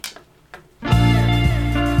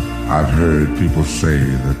I've heard people say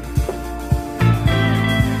that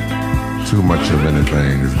too much of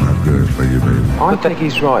anything is not good for you, baby. I think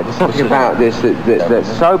he's right. There's something about this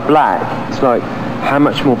that's so black. It's like, how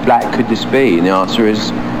much more black could this be? And the answer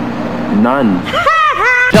is none.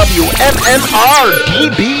 WMMR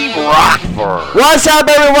DB Rockford. What's up,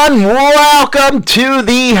 everyone? Welcome to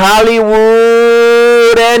the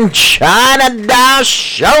Hollywood and China Doll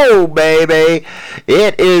Show, baby.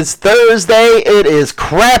 It is Thursday. It is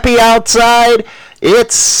crappy outside.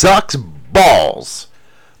 It sucks balls.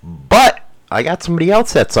 But I got somebody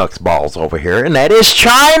else that sucks balls over here, and that is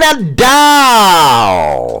China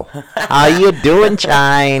Doll. How you doing,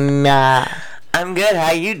 China? I'm good.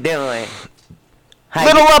 How you doing?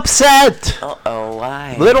 Little upset. Uh-oh,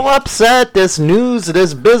 why? Little upset. This news,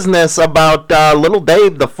 this business about Little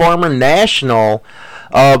Dave, the former national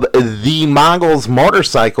of the Mongols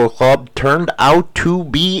Motorcycle Club, turned out to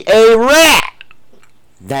be a rat.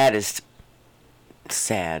 That is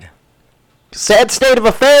sad. Sad state of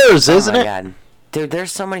affairs, isn't it? Oh, my God. Dude,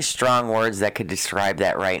 there's so many strong words that could describe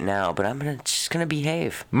that right now, but I'm just going to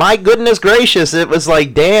behave. My goodness gracious. It was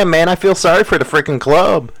like, damn, man, I feel sorry for the freaking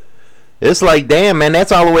club. It's like, damn, man,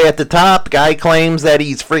 that's all the way at the top. Guy claims that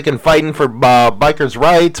he's freaking fighting for bikers'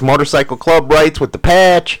 rights, motorcycle club rights with the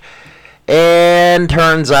patch. And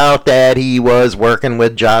turns out that he was working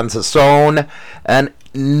with John Sassone, an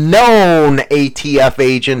known ATF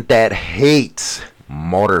agent that hates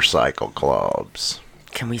motorcycle clubs.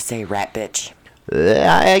 Can we say rat bitch?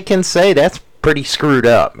 I can say that's pretty screwed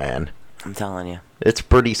up, man. I'm telling you. It's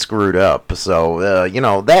pretty screwed up. So,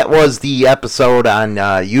 that was the episode on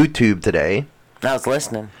YouTube today. I was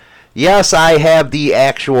listening. Yes, I have the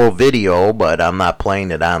actual video, but I'm not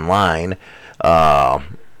playing it online.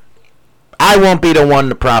 I won't be the one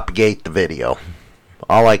to propagate the video.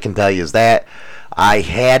 All I can tell you is that I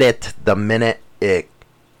had it the minute it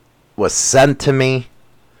was sent to me,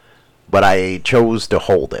 but I chose to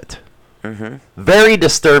hold it. Mm-hmm. Very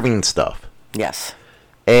disturbing stuff. Yes.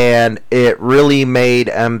 And it really made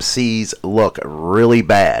MCs look really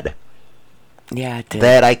bad. Yeah, it did.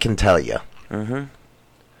 That I can tell you. Mm-hmm.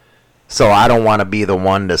 So I don't want to be the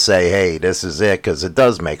one to say, hey, this is it, because it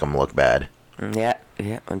does make them look bad. Yeah,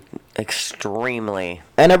 extremely.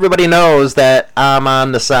 And everybody knows that I'm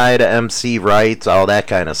on the side of MC rights, all that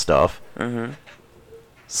kind of stuff. Mm-hmm.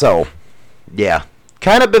 So, yeah.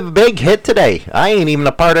 Kind of a big hit today. I ain't even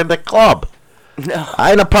a part of the club. No.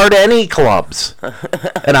 I ain't a part of any clubs.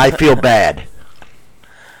 And I feel bad.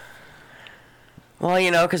 Well,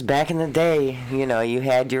 because back in the day, you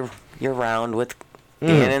had your round with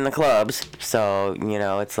being in the clubs. So,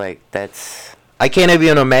 it's like, that's... I can't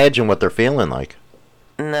even imagine what they're feeling like.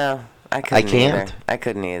 No, I couldn't can't. either. I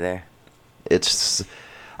couldn't either. It's...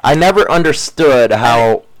 I never understood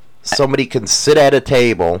how somebody can sit at a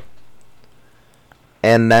table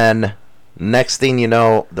and then next thing you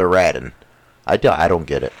know, they're ratting. I don't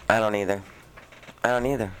get it. I don't either.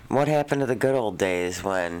 What happened to the good old days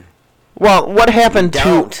when... Well, what happened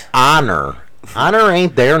to honor? Honor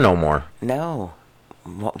ain't there no more. No.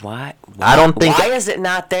 Why? I don't think... Why is it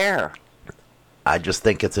not there? I just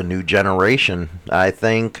think it's a new generation. I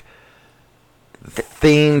think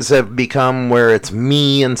things have become where it's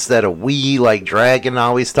me instead of we, like Dragon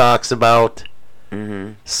always talks about.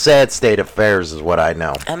 Mm-hmm. Sad state of affairs is what I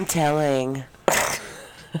know. I'm telling...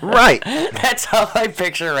 Right. That's how I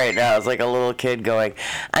picture right now. It's like a little kid going,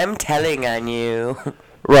 I'm telling on you.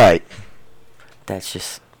 Right. That's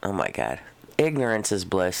just, oh my God. Ignorance is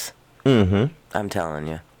bliss. Mm-hmm. I'm telling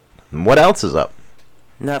you. What else is up?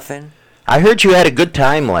 Nothing. I heard you had a good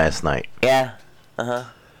time last night. Yeah. Uh-huh.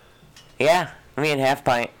 Yeah. Me and Half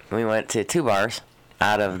Pint, we went to 2 bars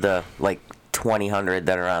out of the, 2,000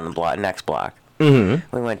 that are on the next block.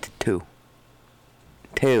 Mm-hmm. We went to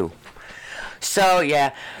 2. So,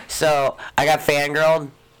 yeah. So, I got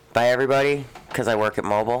fangirled by everybody because I work at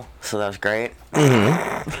Mobile. So, that was great.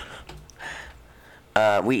 Mm-hmm.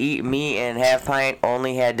 Me and Half Pint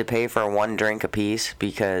only had to pay for 1 drink apiece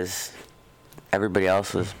because everybody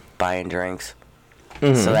else was buying drinks.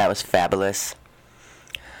 Mm-hmm. So, that was fabulous.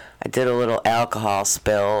 I did a little alcohol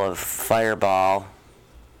spill of Fireball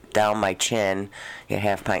down my chin. Yeah,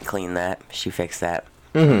 Half Pint cleaned that. She fixed that.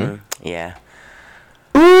 Mm-hmm. Yeah.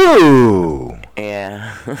 Ooh.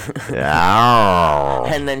 Yeah. Oh.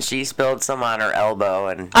 And then she spilled some on her elbow,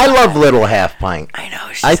 and I love Little Half Pint. I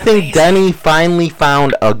know. I think amazing. Denny finally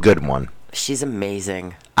found a good one. She's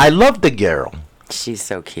amazing. I love the girl. She's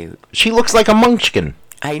so cute. She looks like a munchkin.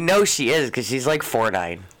 I know she is, because she's like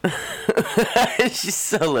 4'9". She's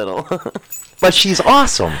so little. But she's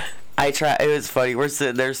awesome. It was funny. We're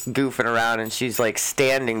sitting there goofing around, and she's like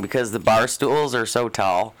standing because the bar stools are so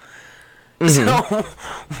tall.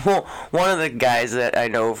 So one of the guys that I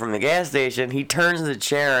know from the gas station, he turns the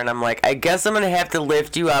chair, and I'm like, I guess I'm going to have to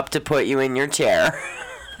lift you up to put you in your chair.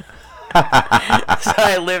 So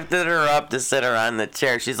I lifted her up to sit her on the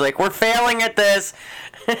chair. She's like, we're failing at this.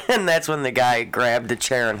 And that's when the guy grabbed the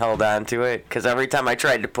chair and held on to it, because every time I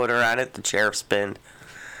tried to put her on it, the chair spinned.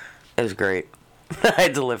 It was great. I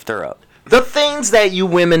had to lift her up. The things that you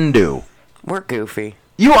women do. We're goofy.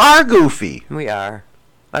 You are goofy. We are.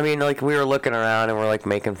 I mean, like, we were looking around and we're, like,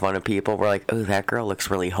 making fun of people. We're like, oh, that girl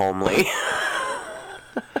looks really homely.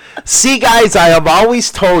 See, guys, I have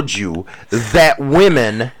always told you that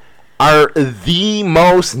women are the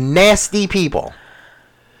most nasty people.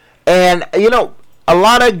 And, you know, a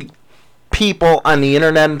lot of people on the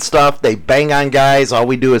internet and stuff, they bang on guys. All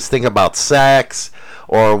we do is think about sex,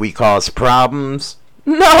 or we cause problems.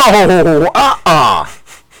 No!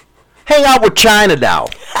 Hang out with China Doll.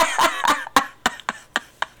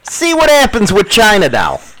 See what happens with China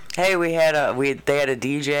Doll. Hey, they had a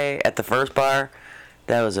DJ at the first bar.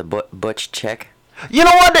 That was a butch chick. You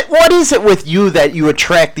know what? What is it with you that you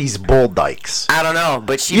attract these bull dykes? I don't know,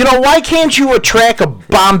 but she... You know, why can't you attract a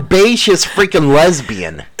bombacious freaking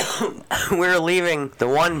lesbian? We were leaving the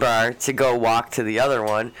one bar to go walk to the other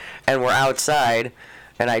one, and we're outside,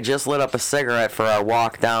 and I just lit up a cigarette for our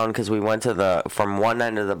walk down, because we went to from one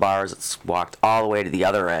end of the bars, it's walked all the way to the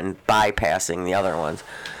other end, bypassing the other ones.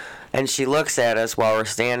 And she looks at us while we're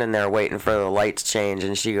standing there waiting for the lights to change,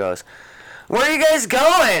 and she goes, where are you guys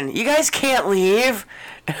going? You guys can't leave.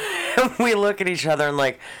 And we look at each other and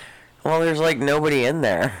like, well, there's like nobody in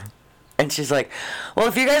there. And she's like, well,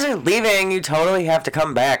 if you guys are leaving, you totally have to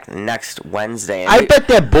come back next Wednesday. And I bet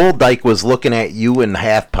that bull dyke was looking at you in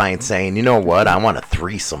Half Pint saying, you know what, I want a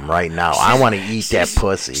threesome right now. I want to eat that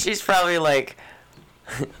pussy. She's probably like,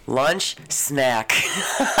 lunch, snack.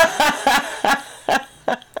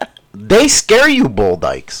 They scare you, bull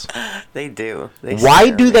dykes. They do. Why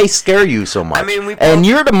do they scare you so much? I mean, and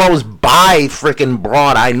you're the most bi-freaking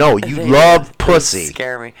broad I know. You love pussy. They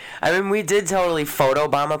scare me. I mean, we did totally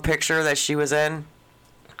photobomb a picture that she was in,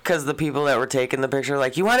 because the people that were taking the picture were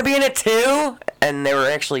like, you want to be in it too? And they were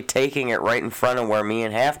actually taking it right in front of where me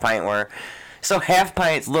and Half Pint were. So Half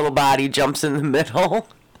Pint's little body jumps in the middle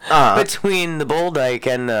between the bull dyke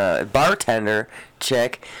and the bartender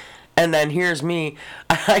chick. And then here's me.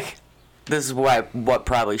 This is what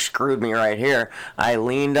probably screwed me right here. I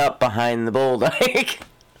leaned up behind the bull dyke.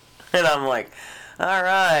 And I'm like, all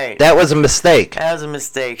right. That was a mistake. That was a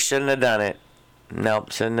mistake. Shouldn't have done it.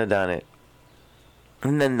 Nope, shouldn't have done it.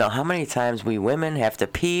 And then how many times we women have to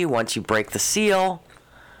pee once you break the seal.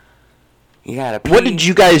 You gotta pee. What did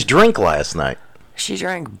you guys drink last night? She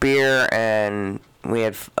drank beer, and we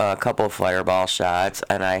had a couple of Fireball shots,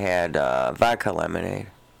 and I had vodka lemonade.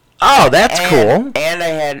 Oh, that's cool.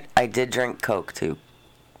 And I did drink Coke too.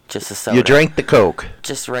 Just a soda. You drank the Coke.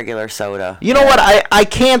 Just regular soda. You know what? I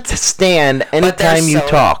can't stand anytime you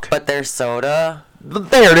talk. But there's soda.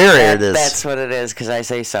 There it is. That's what it is, because I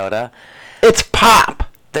say soda. It's pop.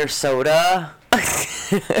 There's soda.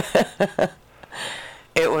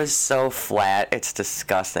 It was so flat. It's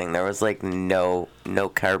disgusting. There was like no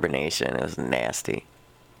carbonation. It was nasty.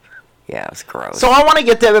 Yeah, it was gross. So I want to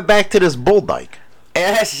get back to this bull dyke.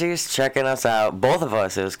 Yeah, she's checking us out. Both of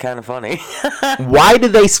us. It was kind of funny. Why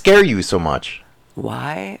did they scare you so much?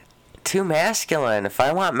 Why? Too masculine. If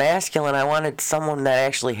I want masculine, I wanted someone that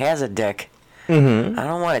actually has a dick. Mm-hmm. I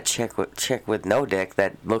don't want a chick with no dick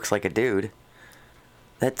that looks like a dude.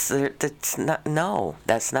 That's not. No,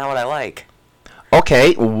 that's not what I like.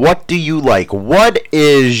 Okay, what do you like? What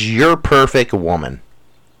is your perfect woman?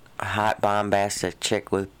 A hot bombastic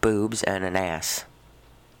chick with boobs and an ass.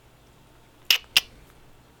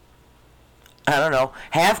 I don't know.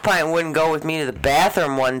 Half Pint wouldn't go with me to the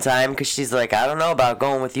bathroom one time because she's like, I don't know about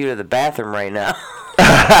going with you to the bathroom right now.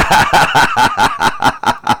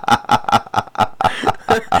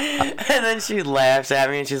 And then she laughs at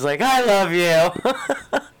me and she's like, I love you.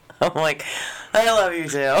 I'm like, I love you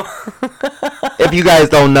too. If you guys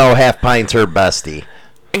don't know, Half Pint's her bestie.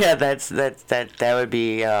 Yeah, that would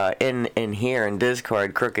be in here in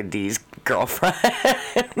Discord, Crooked D's girlfriend.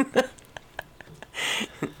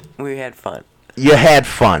 We had fun. You had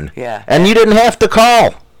fun. Yeah. And you didn't have to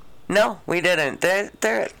call. No, we didn't.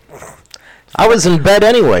 I was in bed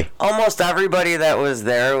anyway. Almost everybody that was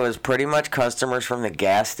there was pretty much customers from the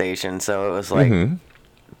gas station, so it was like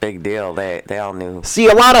big deal. They all knew. See,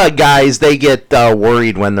 a lot of guys, they get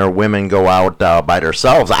worried when their women go out by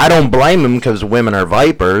themselves. I don't blame them because women are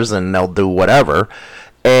vipers and they'll do whatever.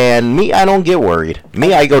 And me, I don't get worried.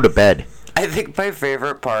 Me, I go to bed. I think my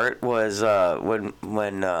favorite part was when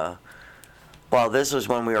Well, this was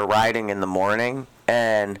when we were riding in the morning,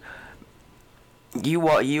 and you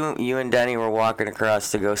and Denny were walking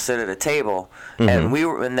across to go sit at a table, and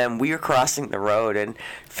then we were crossing the road, and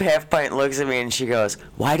Half Pint looks at me and she goes,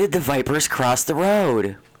 "Why did the Vipers cross the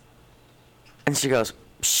road?" And she goes,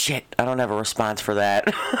 "Shit, I don't have a response for that."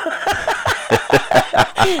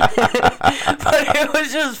 But it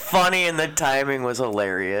was just funny, and the timing was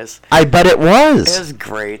hilarious. I bet it was. It was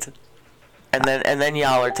great. And then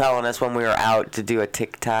y'all are telling us when we were out to do a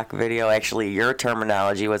TikTok video. Actually, your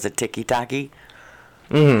terminology was a tiki-taki.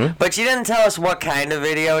 Mm-hmm. But you didn't tell us what kind of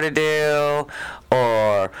video to do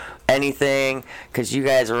or anything, because you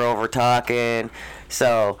guys were over talking.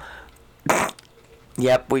 So,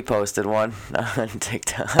 yep, we posted one on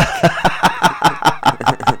TikTok.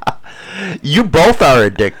 You both are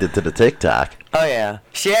addicted to the TikTok. Oh, yeah.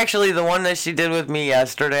 She actually, the one that she did with me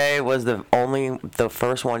yesterday was the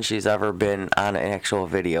first one she's ever been on an actual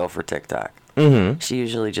video for TikTok. Mm-hmm. She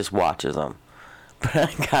usually just watches them. But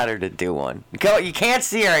I got her to do one. You can't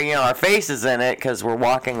see her, our faces in it because we're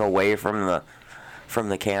walking away from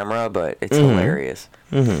the camera, but it's hilarious.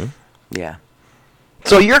 Mm-hmm. Yeah.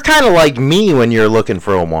 So you're kind of like me when you're looking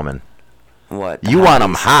for a woman. What? You want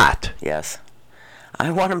them hot. Yes. I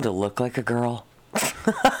want them to look like a girl.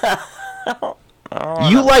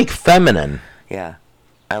 You like feminine. Yeah.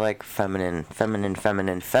 I like feminine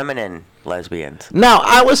lesbians. Now,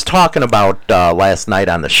 I was talking about last night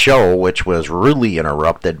on the show, which was really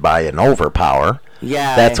interrupted by an overpower.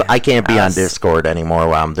 Yeah. I can't be on Discord anymore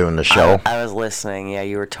while I'm doing the show. I was listening. Yeah,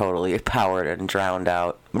 you were totally powered and drowned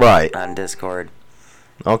out. Right. On Discord.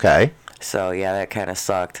 Okay. So, yeah, that kind of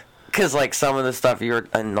sucked. Because, some of the stuff you were,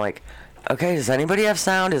 and, okay, does anybody have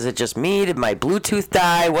sound? Is it just me? Did my Bluetooth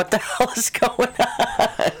die? What the hell is going on?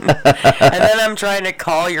 And then I'm trying to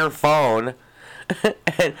call your phone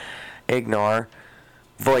and ignore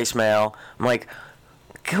voicemail. I'm like,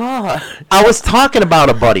 come on. I was talking about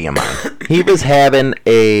a buddy of mine. He was having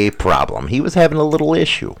a problem. He was having a little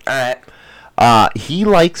issue. All right. He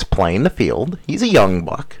likes playing the field. He's a young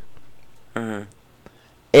buck. Mm-hmm.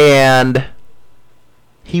 And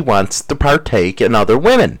he wants to partake in other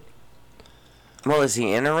women. Well, is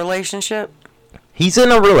he in a relationship? He's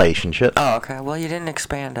in a relationship. Oh, okay. Well, you didn't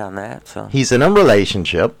expand on that, so. He's in a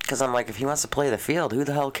relationship. Because I'm like, if he wants to play the field, who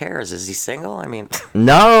the hell cares? Is he single? I mean.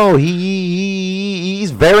 No,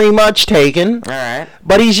 he's very much taken. All right.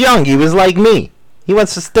 But he's young. He was like me. He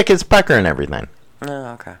wants to stick his pecker and everything.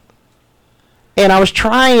 Oh, okay. And I was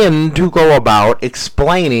trying to go about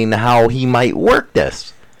explaining how he might work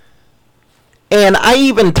this. And I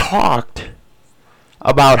even talked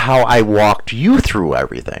about how I walked you through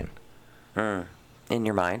everything. In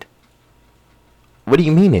your mind? What do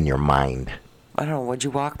you mean in your mind? I don't know. What'd you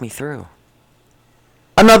walk me through?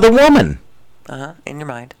 Another woman. Uh-huh. In your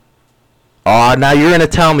mind. Oh, now you're going to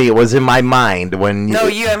tell me it was in my mind when you... No,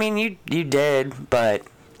 you did, but...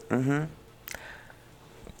 Mm-hmm.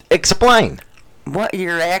 Explain. What?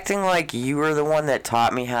 You're acting like you were the one that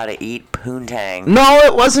taught me how to eat poontang. No,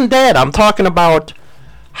 it wasn't that. I'm talking about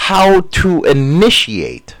how to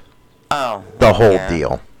initiate the whole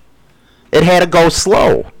deal. It had to go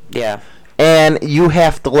slow. Yeah. And you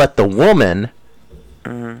have to let the woman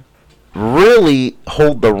really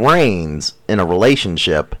hold the reins in a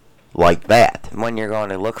relationship like that. When you're going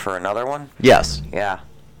to look for another one? Yes. Yeah.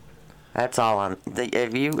 That's all on.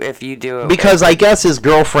 If you do it. Because I guess his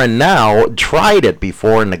girlfriend now tried it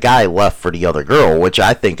before and the guy left for the other girl, which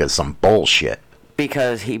I think is some bullshit.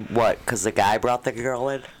 Because because the guy brought the girl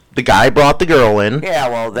in? The guy brought the girl in. Yeah,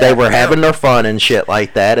 well, they were having their fun and shit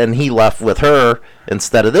like that, and he left with her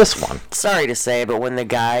instead of this one. Sorry to say, but when the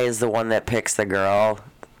guy is the one that picks the girl,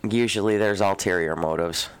 usually there's ulterior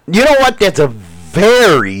motives. You know what? That's a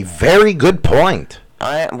very, very good point.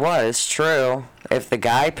 It's true. If the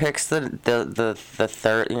guy picks the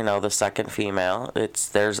third, the second female,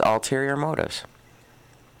 there's ulterior motives.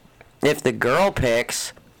 If the girl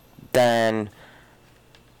picks, then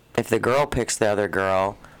if the girl picks the other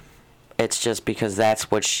girl, it's just because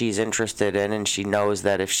that's what she's interested in, and she knows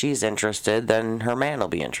that if she's interested, then her man will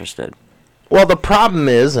be interested. Well, the problem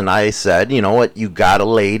is, and I said, you know what, you got to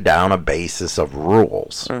lay down a basis of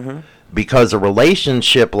rules. Mm-hmm. Because a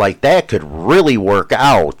relationship like that could really work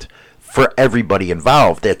out for everybody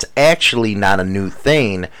involved. It's actually not a new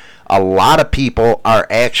thing. A lot of people are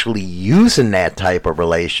actually using that type of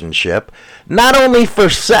relationship, not only for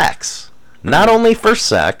sex,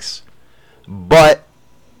 but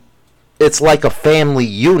it's like a family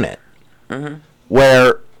unit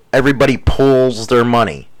where everybody pulls their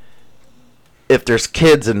money. If there's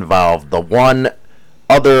kids involved, the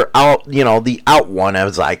out one,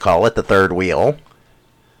 as I call it, the third wheel,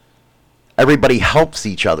 everybody helps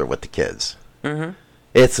each other with the kids. Mm-hmm.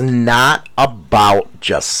 It's not about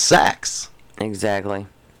just sex. Exactly.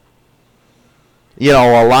 You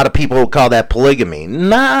know, a lot of people call that polygamy.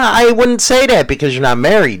 Nah, I wouldn't say that because you're not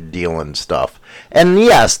married dealing stuff. And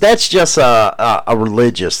yes, that's just a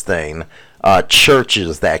religious thing.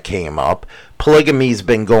 Churches that came up. Polygamy's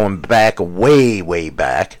been going back way, way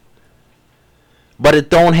back. But it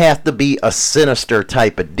don't have to be a sinister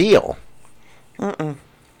type of deal. Mm-mm.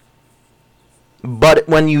 But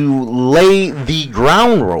when you lay the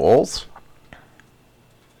ground rules,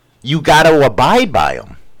 you got to abide by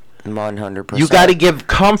them. 100%. You got to give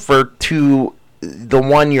comfort to the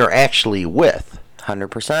one you're actually with.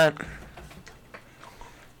 100%.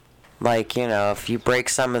 Like, you know, if you break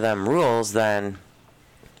some of them rules, then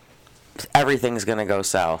everything's going to go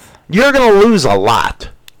south. You're going to lose a lot.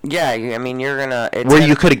 Yeah, I mean, you're going to...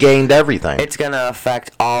 You could have gained everything. It's going to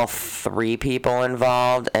affect all three people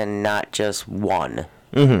involved and not just one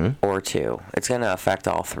or two. It's going to affect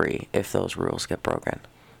all three if those rules get broken.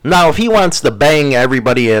 Now, if he wants to bang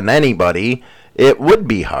everybody and anybody, it would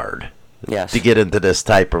be hard to get into this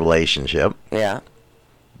type of relationship. Yeah.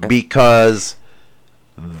 Because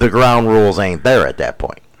the ground rules ain't there at that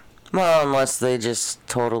point. Well, unless they just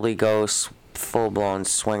totally go full-blown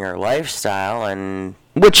swinger lifestyle and...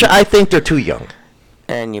 Which I think they're too young.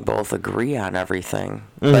 And you both agree on everything.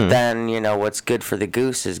 But then, you know, what's good for the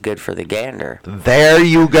goose is good for the gander. There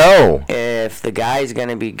you go. If the guy's going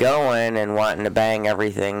to be going and wanting to bang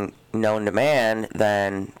everything known to man,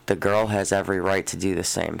 then the girl has every right to do the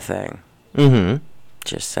same thing. Mm-hmm.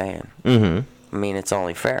 Just saying. Mm-hmm. I mean, it's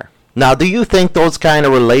only fair. Now, do you think those kind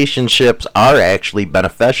of relationships are actually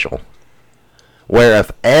beneficial? Where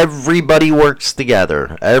if everybody works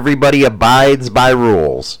together, everybody abides by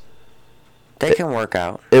rules... They can work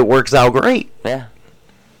out. It works out great. Yeah.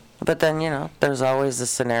 But then, you know, there's always the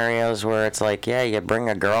scenarios where it's like, yeah, you bring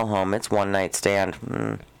a girl home, it's one night stand.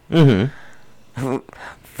 Mm-hmm.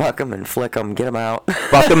 Fuck them and flick them, get them out.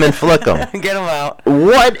 Fuck them and flick them. Get them out.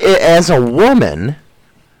 What, as a woman,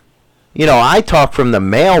 you know, I talk from the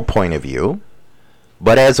male point of view,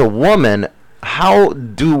 but as a woman, how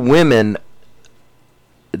do women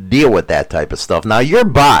deal with that type of stuff? Now, you're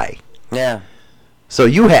bi. Yeah. So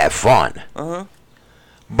you have fun.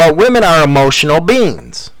 But women are emotional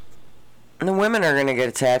beings. And the women are going to get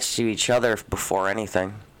attached to each other before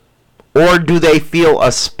anything. Or do they feel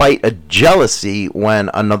a spite, a jealousy when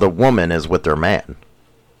another woman is with their man?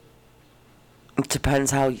 It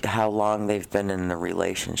depends how long they've been in the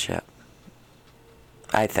relationship.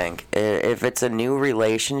 I think. If it's a new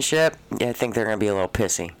relationship, I think they're going to be a little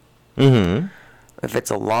pissy. Mm-hmm. If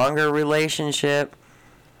it's a longer relationship...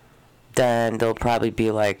 then they'll probably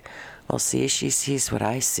be like, well, see, she sees what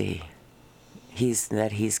I see.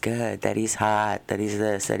 That he's good, that he's hot, that he's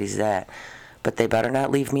this, that he's that. But they better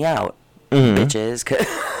not leave me out, bitches,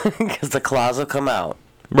 because the claws will come out.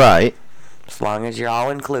 Right. As long as you're all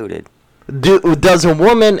included. Does a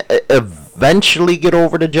woman eventually get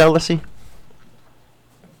over the jealousy?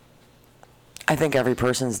 I think every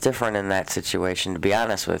person's different in that situation, to be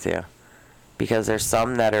honest with you. Because there's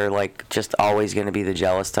some that are, like, just always going to be the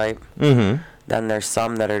jealous type. Mm-hmm. Then there's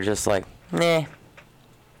some that are just like, nah,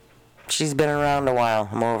 she's been around a while.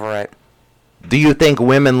 I'm over it. Do you think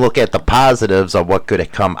women look at the positives of what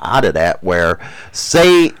could come out of that? Where,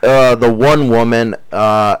 say, the one woman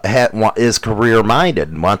is career-minded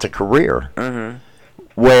and wants a career. Mm-hmm.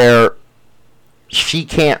 Where she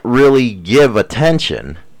can't really give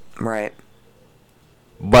attention. Right.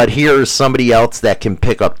 But here's somebody else that can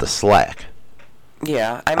pick up the slack.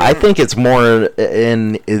 Yeah, I think it's more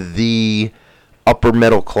in the upper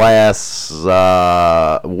middle class,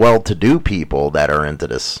 well-to-do people that are into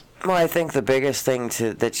this. Well, I think the biggest thing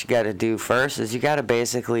that you got to do first is you got to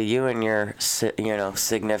basically, you and your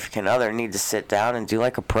significant other need to sit down and do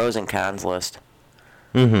like a pros and cons list.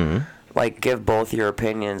 Mm-hmm. Like give both your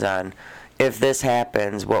opinions on if this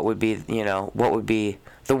happens, what would be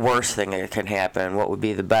the worst thing that can happen? What would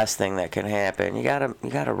be the best thing that can happen? You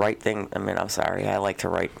gotta write things. I mean, I'm sorry, I like to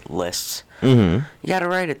write lists. Mm-hmm. You gotta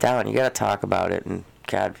write it down. You gotta talk about it. And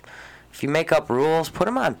God, if you make up rules, put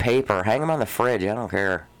them on paper, hang them on the fridge. I don't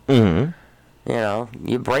care. Mm-hmm. You know,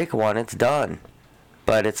 you break one, it's done.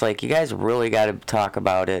 But it's like you guys really gotta talk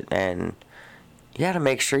about it, and you gotta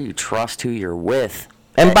make sure you trust who you're with.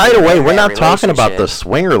 And by the way, we're not talking about the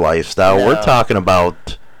swinger lifestyle. No. We're talking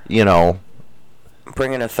about,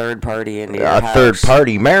 bringing a third party into your house. A third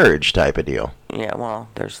party marriage type of deal. Yeah, well,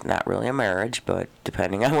 there's not really a marriage, but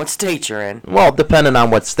depending on what state you're in. Well, depending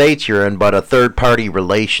on what state you're in, but a third party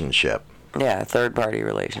relationship. Yeah, a third party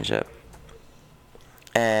relationship.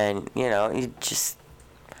 And, you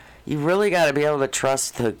you really got to be able to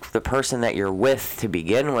trust the person that you're with to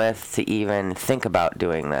begin with to even think about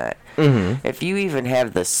doing that. Mm-hmm. If you even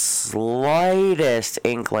have the slightest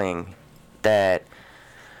inkling that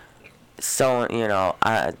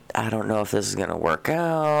I don't know if this is gonna work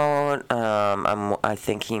out. I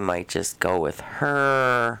think he might just go with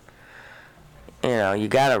her. You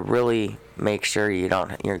gotta really make sure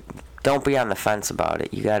don't be on the fence about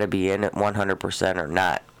it. You gotta be in it 100% or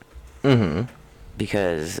not. Mm-hmm.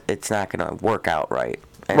 Because it's not gonna work out right.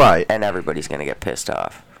 Right. And everybody's gonna get pissed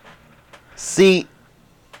off. See,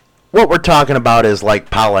 what we're talking about is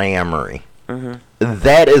like polyamory. Mm-hmm.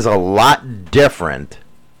 That is a lot different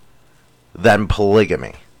than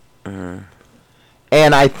polygamy. Mm-hmm.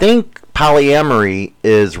 And I think polyamory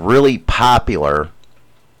is really popular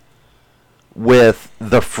with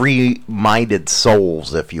the free-minded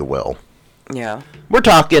souls, if you will. Yeah. We're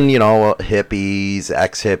talking, hippies,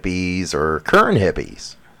 ex-hippies, or current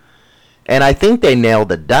hippies. And I think they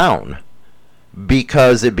nailed it down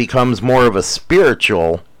because it becomes more of a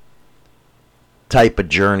spiritual type of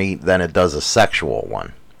journey than it does a sexual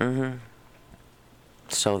one. Mm-hmm.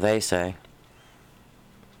 So they say.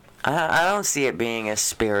 I don't see it being as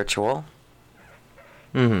spiritual.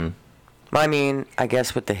 Mm-hmm. I mean, I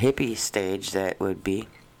guess with the hippie stage that would be.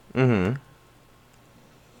 Mm-hmm.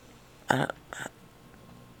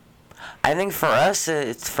 I think for us,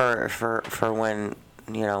 it's for when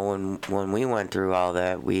when we went through all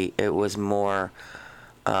that, it was more.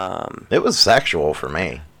 It was sexual for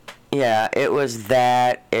me. Yeah, it was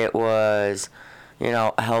that. It was,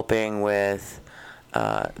 helping with.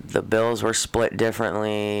 The bills were split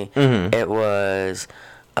differently. Mm-hmm. It was,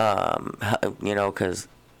 because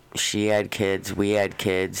she had kids, we had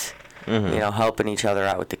kids. Mm-hmm. Helping each other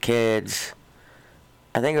out with the kids.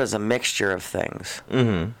 I think it was a mixture of things.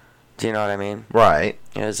 Mm-hmm. Do you know what I mean? Right.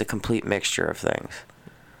 It was a complete mixture of things.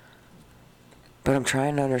 But I'm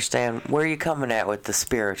trying to understand where you're coming at with the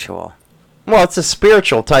spiritual. Well, it's a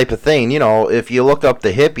spiritual type of thing. If you look up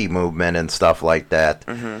the hippie movement and stuff like that,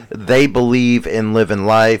 they believe in living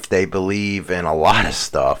life. They believe in a lot of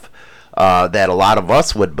stuff that a lot of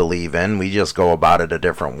us would believe in. We just go about it a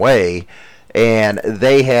different way. And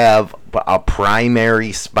they have a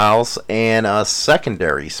primary spouse and a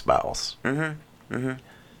secondary spouse. Mm-hmm. Mm-hmm.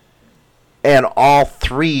 And all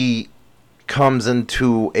three comes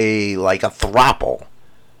into a throuple.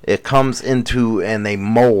 It comes into and they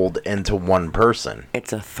mold into one person.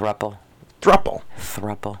 It's a thruple. Thruple.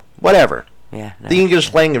 Whatever. Yeah. No. The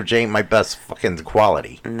English language ain't my best fucking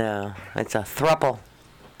quality. No, it's a thruple.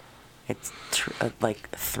 It's like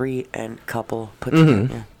three and couple put together.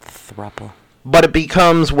 Yeah, thruple. But it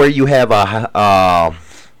becomes where you have a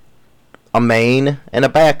main and a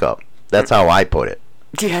backup. That's how I put it.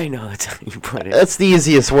 Yeah, I know that's how you put it. That's the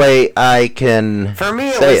easiest way I can. For me,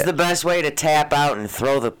 it say was the best way to tap out and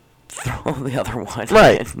throw the other one.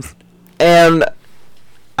 Right. And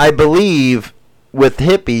I believe with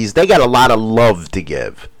hippies, they got a lot of love to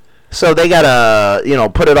give, so they gotta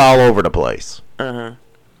put it all over the place. Uh-huh.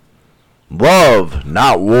 Love,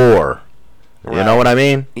 not war. Right. You know what I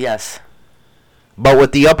mean? Yes. But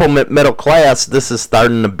with the upper middle class, this is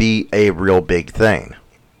starting to be a real big thing.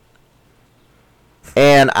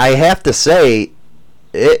 And I have to say,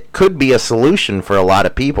 it could be a solution for a lot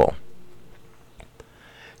of people.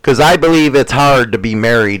 Because I believe it's hard to be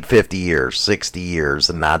married 50 years, 60 years,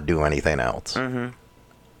 and not do anything else. Mm-hmm.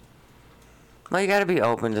 Well, you got to be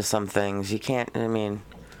open to some things. You can't, I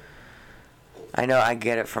know I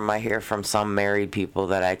get it I hear from some married people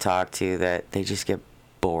that I talk to that they just get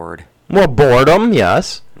bored. Well, boredom,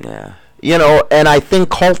 yes. Yeah. And I think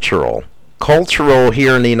cultural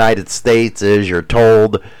here in the United States is you're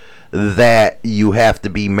told that you have to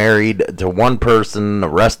be married to one person the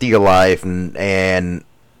rest of your life, and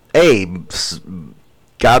hey,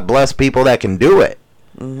 God bless people that can do it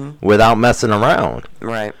without messing around.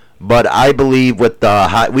 Right. But I believe with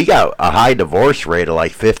we got a high divorce rate of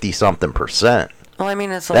like 50-something%. Well,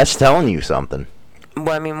 it's like, that's telling you something.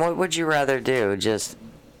 Well, what would you rather do? Just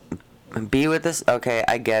be with this? Okay,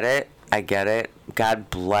 I get it. God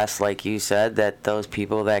bless, like you said, that those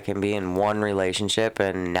people that can be in one relationship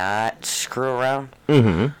and not screw around.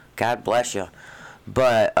 Mm-hmm. God bless you.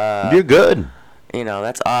 But you're good.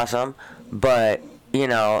 That's awesome. But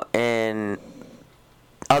in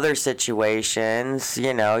other situations,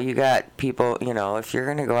 you got people. If you're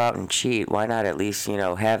gonna go out and cheat, why not at least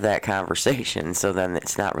have that conversation? So then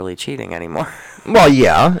it's not really cheating anymore. Well,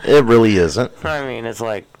 yeah, it really isn't. It's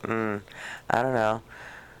like, I don't know.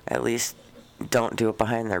 At least don't do it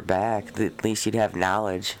behind their back. At least you'd have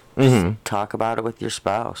knowledge. Just talk about it with your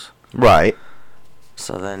spouse. Right.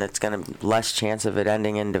 So then it's going to less chance of it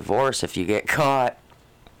ending in divorce if you get caught.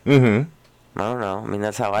 Mm-hmm. I don't know. I mean,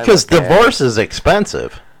 that's how I Because look at divorce is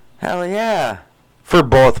expensive. Hell yeah. For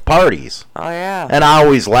both parties. Oh, yeah. And I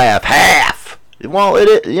always laugh, half! Well,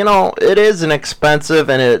 it is an expensive,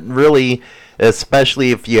 and it really,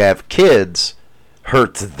 especially if you have kids,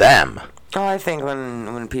 hurts them. Oh, I think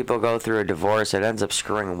when people go through a divorce, it ends up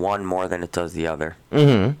screwing one more than it does the other.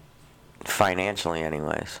 Mm-hmm. Financially,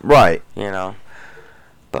 anyways. Right. You know?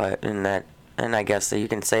 But and I guess that you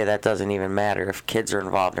can say that doesn't even matter if kids are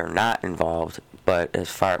involved or not involved. But as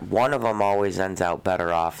far one of them always ends out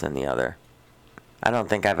better off than the other. I don't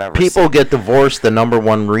think I've ever People get divorced. The number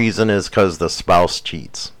one reason is because the spouse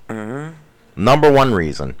cheats. Mm-hmm. Number one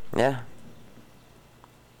reason. Yeah.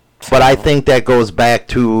 But I think that goes back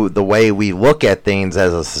to the way we look at things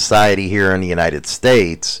as a society here in the United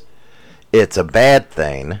States. It's a bad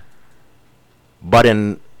thing. But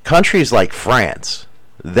in countries like France,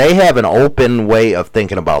 they have an open way of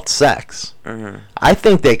thinking about sex. Mm-hmm. I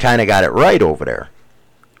think they kind of got it right over there.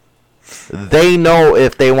 They know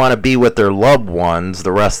if they want to be with their loved ones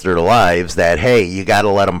the rest of their lives that, hey, you got to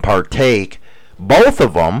let them partake, both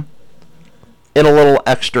of them, in a little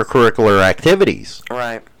extracurricular activities.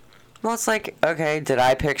 Right. Well, it's like, okay, did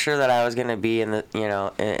I picture that I was going to be in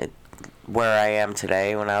the, where I am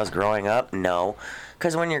today when I was growing up? No.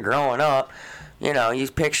 Because when you're growing up, you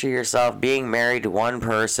picture yourself being married to one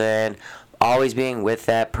person, always being with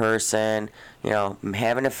that person,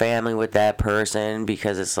 having a family with that person,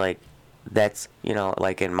 because it's like, that's,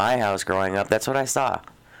 like in my house growing up, that's what I saw.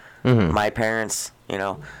 Mm-hmm. My parents,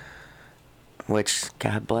 which,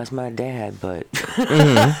 God bless my dad, but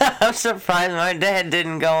Mm-hmm. I'm surprised my dad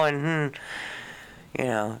didn't go and,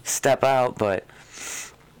 step out, but,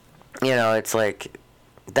 it's like,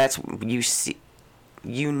 that's, you see,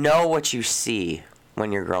 what you see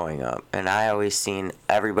when you're growing up, and I always seen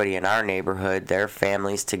everybody in our neighborhood, their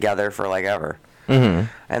families together for like ever. Mm-hmm.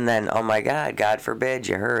 And then, oh my God, God forbid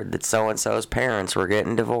you heard that so-and-so's parents were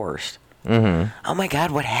getting divorced. Mm-hmm. Oh my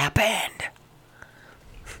God, what happened?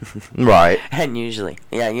 Right. And usually,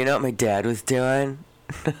 yeah, you know what my dad was doing?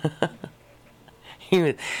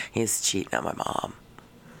 he was cheating on my mom.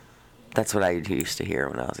 That's what I used to hear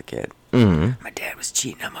when I was a kid. Mm-hmm. My dad was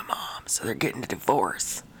cheating on my mom, so they're getting a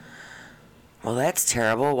divorce. Well, that's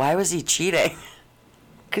terrible. Why was he cheating?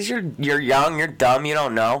 Because you're young, you're dumb, you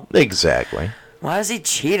don't know. Exactly. Why is he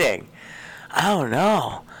cheating? I don't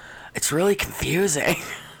know. It's really confusing.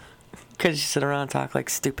 Because you sit around and talk like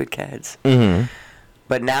stupid kids. Mm-hmm.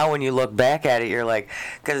 But now when you look back at it, you're like,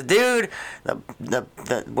 because dude, the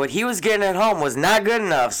what he was getting at home was not good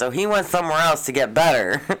enough, so he went somewhere else to get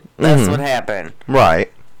better. That's what happened.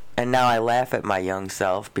 Right. And now I laugh at my young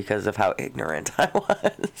self because of how ignorant I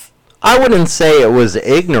was. I wouldn't say it was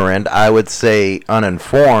ignorant. I would say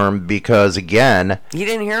uninformed because, again... You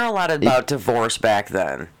didn't hear a lot about divorce back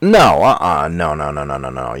then. No,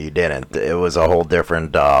 no, you didn't. It was a whole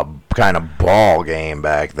different kind of ball game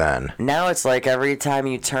back then. Now it's like every time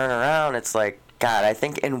you turn around, it's like, God, I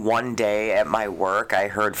think in one day at my work, I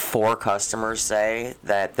heard 4 customers say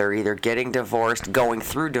that they're either getting divorced, going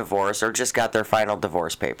through divorce, or just got their final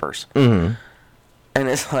divorce papers. Mm-hmm. And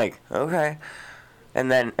it's like, okay. And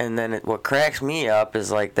then what cracks me up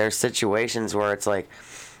is like there's situations where it's like,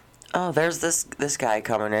 oh, there's this guy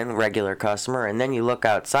coming in, regular customer, and then you look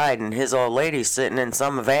outside and his old lady's sitting in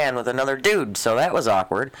some van with another dude, so that was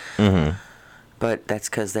awkward. Mm-hmm. But that's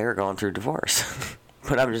because they were going through divorce.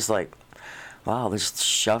 But I'm just like, wow, just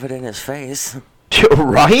shove it in his face.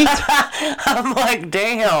 Right? I'm like,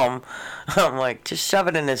 damn. I'm like, just shove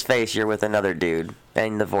it in his face, you're with another dude,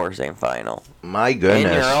 and divorce ain't final. My goodness.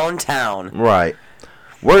 In your own town. Right.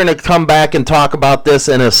 We're going to come back and talk about this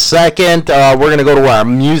in a second. We're going to go to our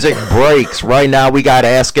music breaks. Right now we got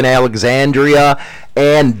Askin' Alexandria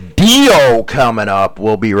and Dio coming up.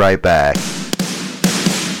 We'll be right back.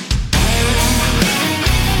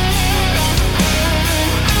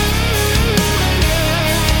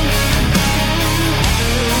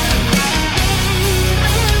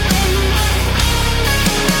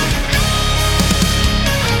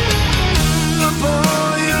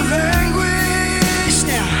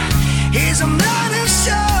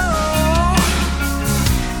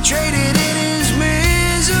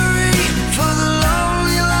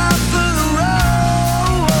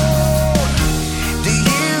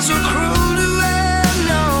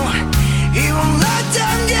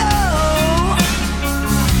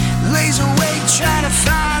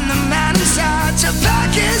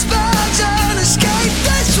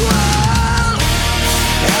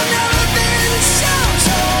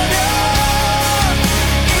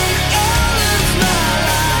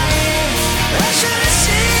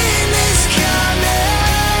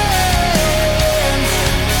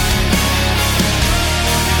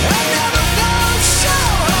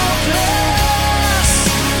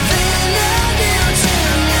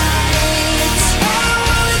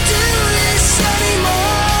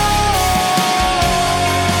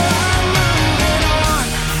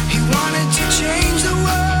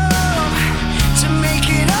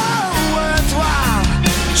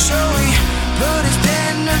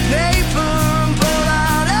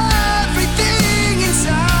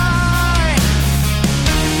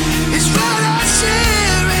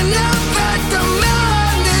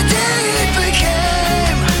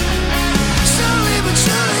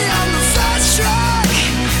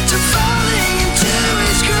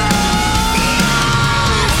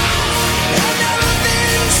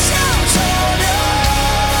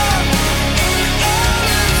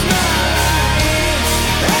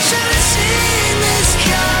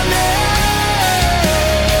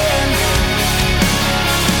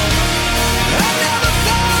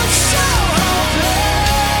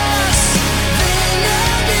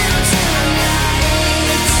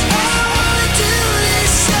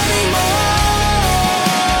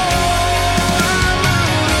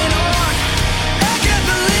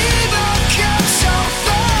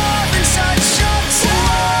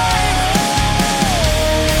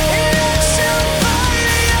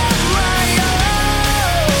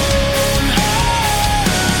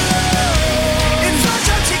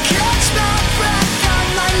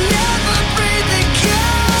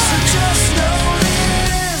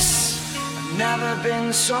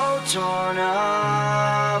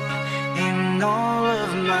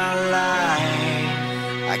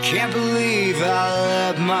 believe I'll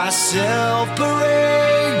let myself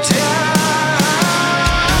break down.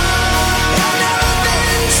 I've never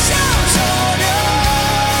been so torn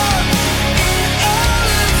up in all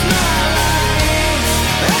of my life.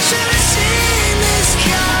 I should have seen this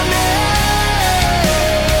coming.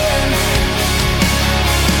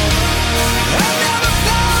 I've never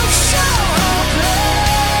felt so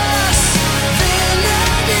hopeless than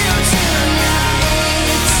I do tonight.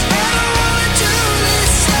 I don't wanna do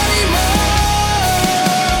this anymore.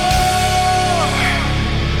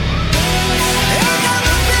 I've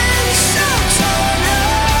never been so torn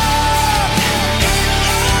up in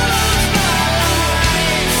all of my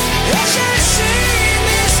life. I should have seen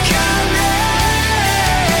this coming.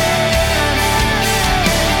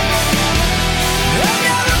 I've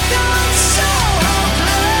never felt so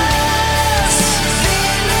hopeless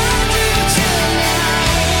than I do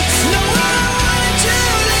tonight. No, I don't wanna do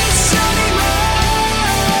this anymore.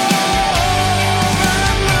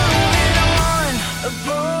 I'm moving on, a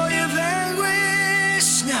boy of anguish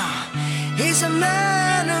now. He's a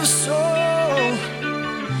man of soul,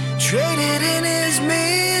 traded in his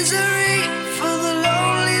misery for the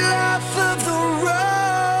lonely life of the road.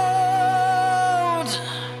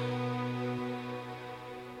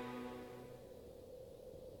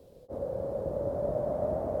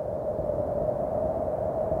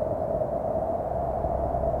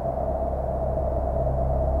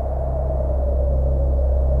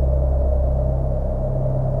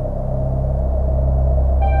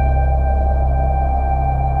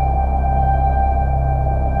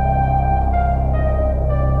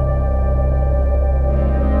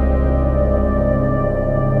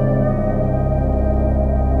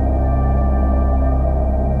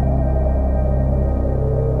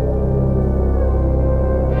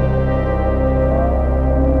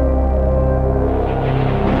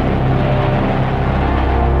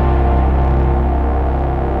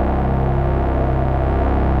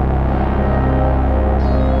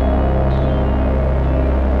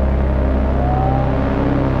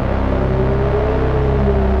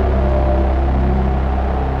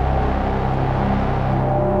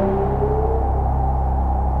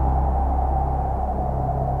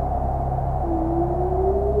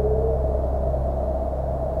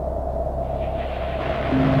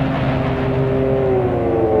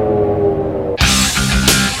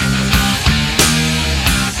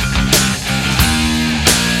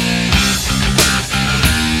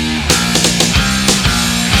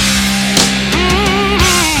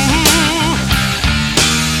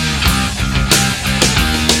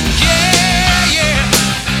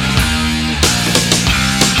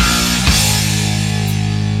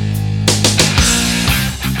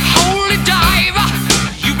 Holy diver,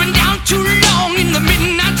 you've been down too long in the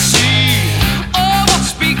midnight sea. Oh,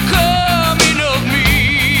 what's becoming of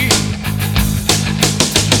me?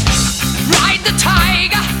 Ride the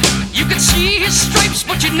tiger, you can see his stripes,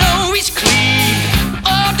 but you know he's clean.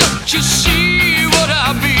 Oh, don't you see what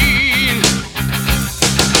I mean?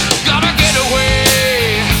 Gotta get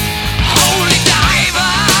away, holy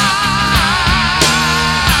diver.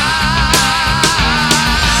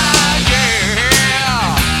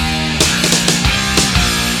 Yeah.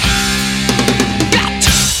 Got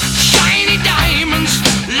shiny diamonds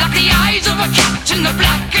like the eyes of a cat in the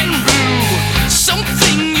black and blue.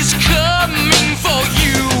 Something is coming for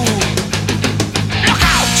you. Look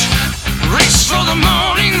out! Race for the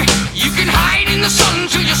morning. You can hide in the sun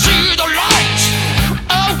till you see the light.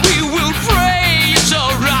 Oh, we will pray it's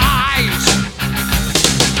alright.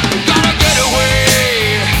 Gotta get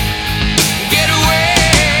away. Get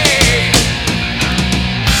away.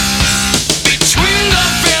 Between the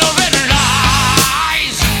velvet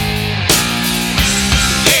lies,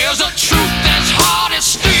 there's a truth that's hard as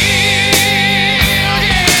steel.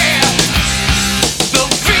 Yeah. The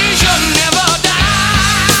vision never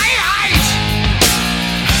dies.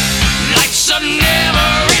 Life's a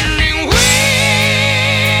never-ending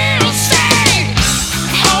wheel. Say,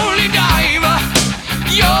 holy diver,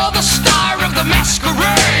 you're the star of the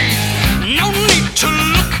masquerade. No need to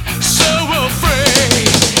look so afraid.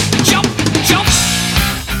 Jump, jump,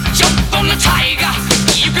 jump on the tiger.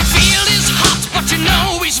 You can feel his heart, but you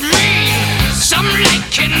know he's mean. Some light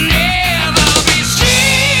can never be seen.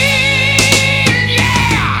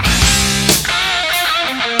 Yeah.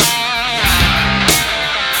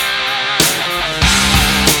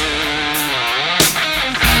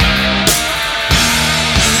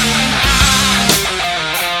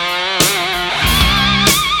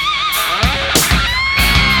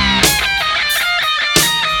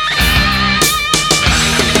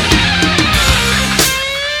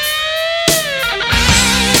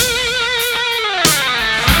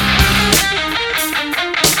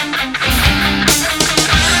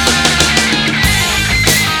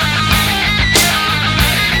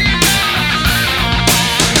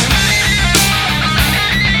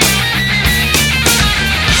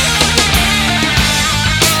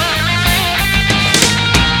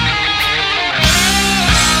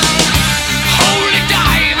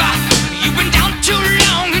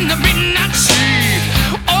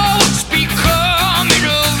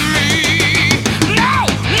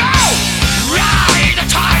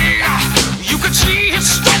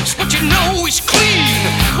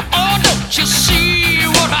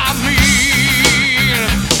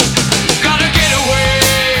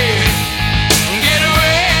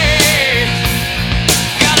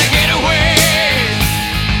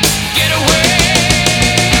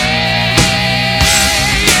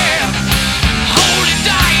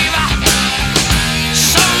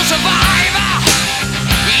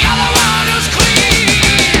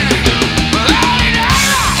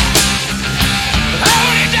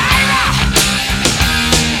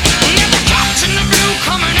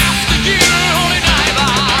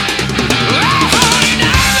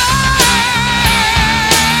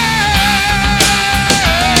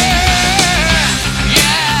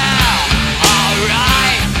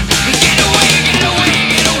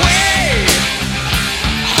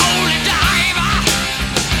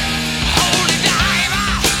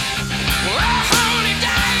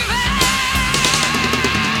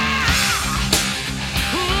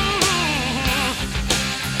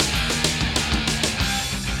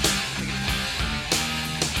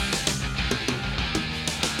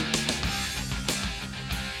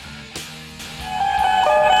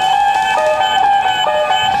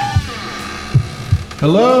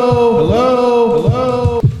 Hello? Hello?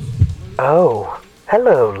 Hello? Oh,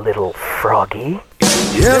 hello, little froggy.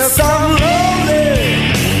 Yes, I'm lonely.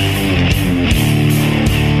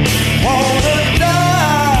 Wanna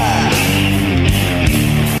die.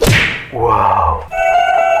 Whoa.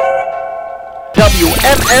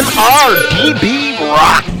 WMMR-DB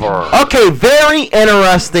Rockford. Okay, very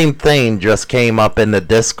interesting thing just came up in the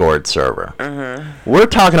Discord server. We're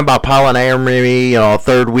talking about polyamory,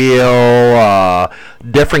 third wheel,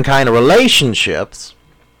 different kind of relationships.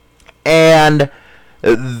 And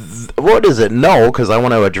what is it? No, because I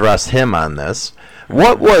want to address him on this.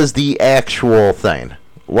 What was the actual thing?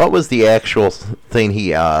 What was the actual thing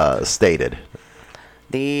he stated?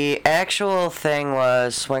 The actual thing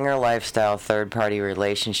was swinger lifestyle, third-party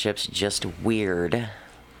relationships, just weird.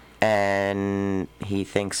 And he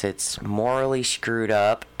thinks it's morally screwed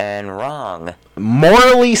up and wrong.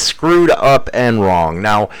 Morally screwed up and wrong.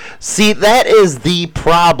 Now, see, that is the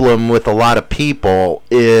problem with a lot of people,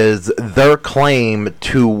 is their claim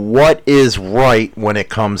to what is right when it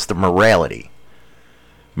comes to morality.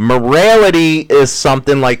 Morality is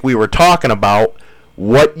something like we were talking about,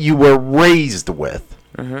 what you were raised with.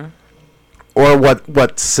 Or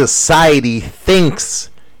what society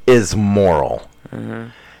thinks is moral.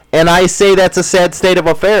 And I say that's a sad state of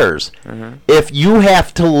affairs. If you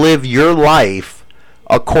have to live your life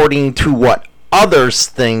according to what others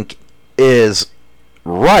think is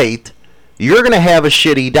right, you're going to have a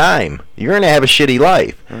shitty time. You're going to have a shitty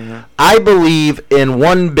life. I believe in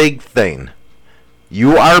one big thing.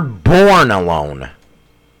 You are born alone.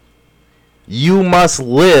 You must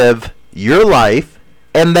live your life,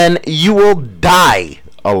 and then you will die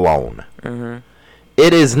alone.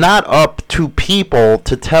 It is not up to people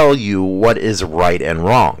to tell you what is right and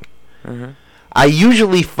wrong. I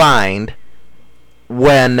usually find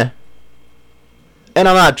when, and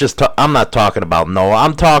I'm not talking about Noah,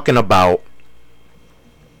 I'm talking about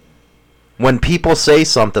when people say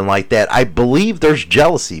something like that, I believe there's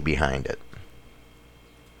jealousy behind it.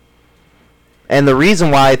 And the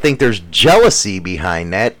reason why I think there's jealousy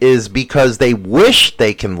behind that is because they wish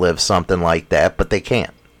they can live something like that, but they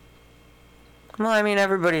can't. Well, I mean,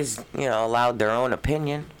 everybody's, allowed their own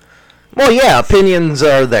opinion. Well, yeah, opinions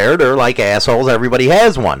are there. They're like assholes. Everybody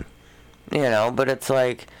has one. But it's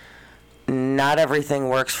like, not everything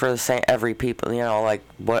works for the same, every people, like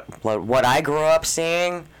what I grew up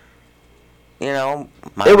seeing,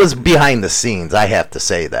 it was behind the scenes, I have to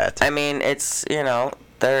say that. I mean, it's,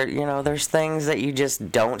 there's things that you just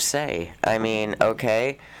don't say. I mean,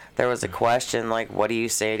 okay, there was a question like, what do you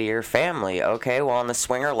say to your family? Okay, well, in the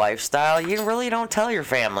swinger lifestyle, you really don't tell your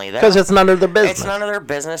family that. Because it's none of their business. It's none of their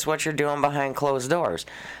business what you're doing behind closed doors.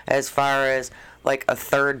 As far as, like, a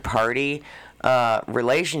third-party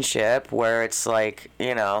relationship where it's like,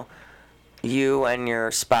 you and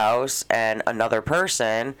your spouse and another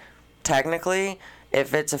person, technically,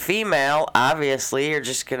 if it's a female, obviously, you're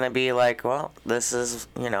just going to be like, well, this is,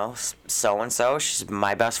 so-and-so. She's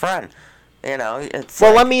my best friend. It's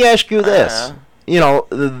well, like, let me ask you this.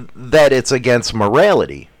 That it's against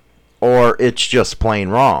morality or it's just plain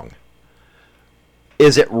wrong.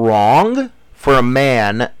 Is it wrong for a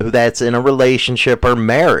man that's in a relationship or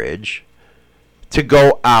marriage to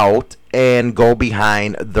go out and go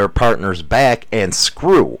behind their partner's back and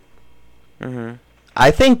screw? I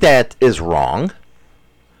think that is wrong.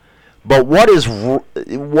 But what is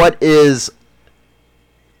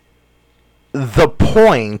the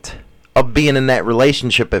point of being in that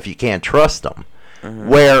relationship if you can't trust them?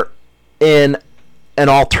 Where in an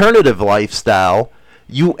alternative lifestyle,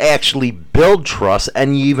 you actually build trust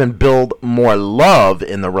and you even build more love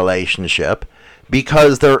in the relationship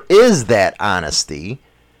because there is that honesty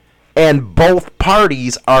and both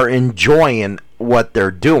parties are enjoying what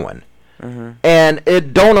they're doing. And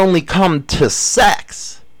it don't only come to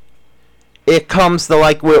sex. It comes to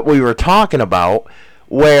like what we were talking about,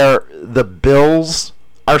 where the bills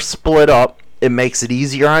are split up. It makes it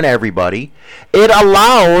easier on everybody. It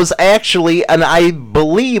allows, actually, and I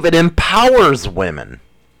believe it empowers women,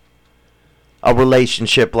 a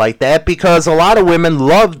relationship like that, because a lot of women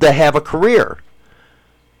love to have a career.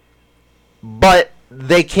 But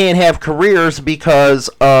they can't have careers because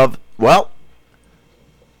of, well,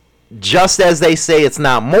 just as they say it's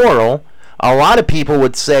not moral, a lot of people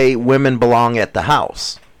would say women belong at the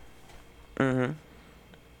house. I'm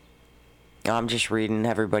just reading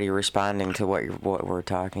everybody responding to what we're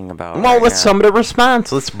talking about. Well, let's some of the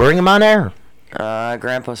response. Let's bring them on air.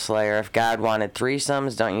 Grandpa Slayer, if God wanted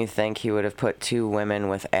threesomes, don't you think he would have put 2 women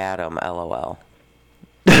with Adam? LOL.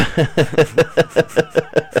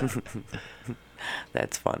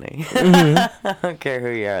 That's funny. I don't care who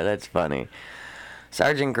you are. That's funny.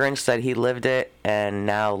 Sergeant Grinch said he lived it and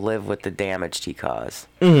now live with the damage he caused.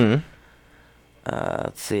 Mm-hmm.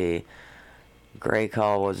 Let's see. Gray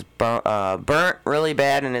Call was burnt really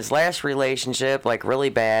bad in his last relationship, like really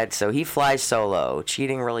bad, so he flies solo.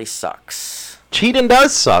 Cheating really sucks. Cheating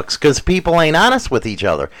does sucks because people ain't honest with each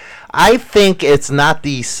other. I think it's not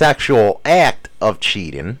the sexual act of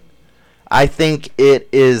cheating. I think it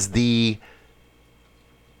is the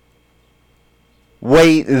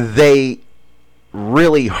way they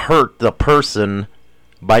really hurt the person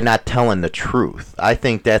by not telling the truth. I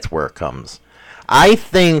think that's where it comes. I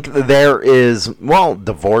think there is,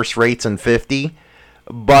 divorce rates in 50,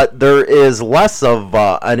 but there is less of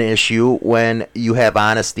an issue when you have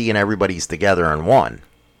honesty and everybody's together in one.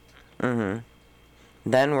 Mm-hmm.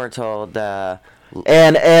 Then we're told...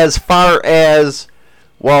 and as far as,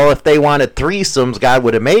 if they wanted threesomes, God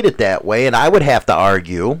would have made it that way, and I would have to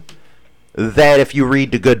argue that if you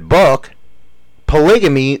read the good book,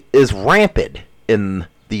 polygamy is rampant in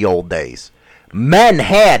the old days. Men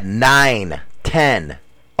had 9, 10,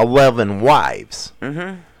 11 wives.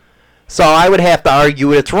 Mm-hmm. So I would have to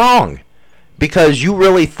argue it's wrong. Because you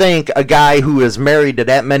really think a guy who is married to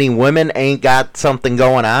that many women ain't got something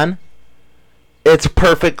going on? It's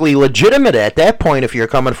perfectly legitimate at that point if you're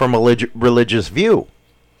coming from a religious view.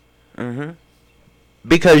 Mm-hmm.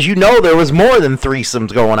 Because you know there was more than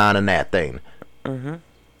threesomes going on in that thing. Mm-hmm.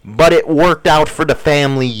 But it worked out for the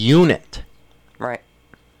family unit. Right.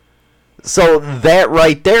 So that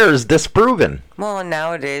right there is disproven. Well, and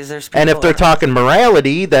nowadays there's people... And if they're talking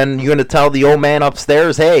morality, then you're going to tell the old man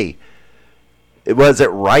upstairs, hey, was it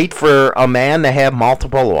right for a man to have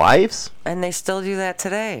multiple wives? And they still do that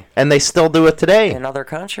today. And they still do it today. In other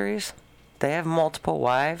countries, they have multiple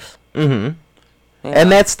wives. Mm-hmm. Yeah.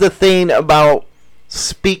 And that's the thing about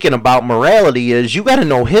speaking about morality is you got to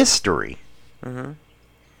know history. Mm-hmm.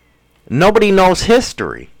 Nobody knows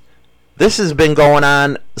history. This has been going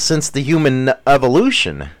on since the human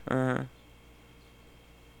evolution. Mm-hmm.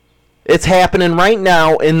 It's happening right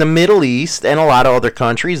now in the Middle East and a lot of other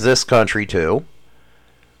countries, this country too,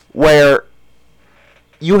 where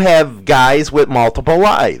you have guys with multiple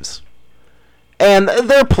wives. And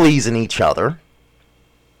they're pleasing each other.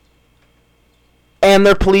 And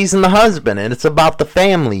they're pleasing the husband, and it's about the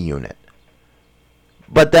family unit.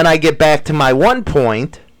 But then I get back to my one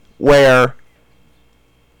point where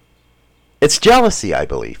it's jealousy, I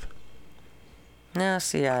believe. No,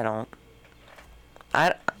 see, I don't.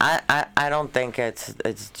 I don't think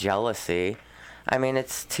it's jealousy. I mean,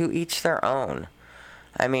 it's to each their own.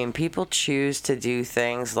 I mean, people choose to do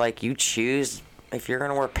things like you choose if you're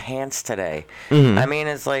gonna wear pants today. Mm-hmm. I mean,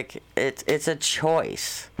 it's like it's a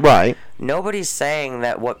choice. Right. Nobody's saying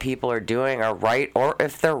that what people are doing are right or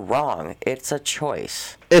if they're wrong. It's a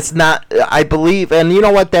choice. It's not, I believe, and you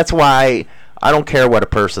know what, that's why I don't care what a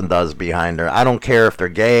person does behind her. I don't care if they're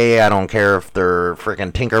gay, I don't care if they're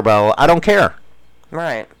freaking Tinkerbell, I don't care.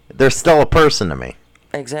 Right. They're still a person to me.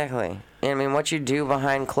 Exactly. I mean, what you do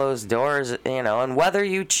behind closed doors, and whether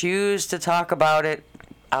you choose to talk about it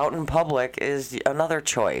out in public is another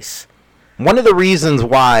choice. One of the reasons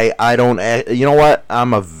why I don't, you know what,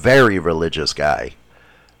 I'm a very religious guy,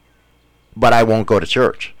 but I won't go to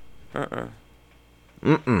church.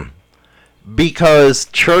 Because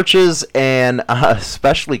churches and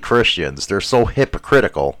especially Christians, they're so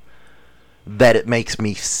hypocritical that it makes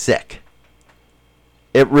me sick.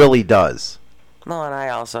 It really does. Well, and I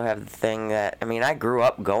also have the thing that, I mean, I grew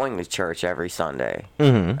up going to church every Sunday.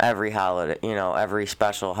 Mm-hmm. Every holiday, every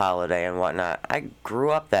special holiday and whatnot. I grew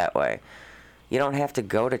up that way. You don't have to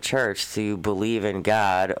go to church to believe in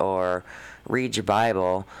God or read your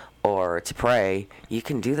Bible or to pray. You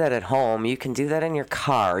can do that at home. You can do that in your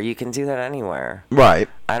car. You can do that anywhere. Right.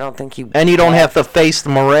 I don't think you... And you don't have to face the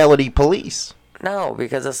morality police. No,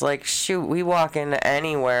 because it's like, shoot, we walk into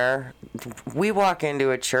anywhere. We walk into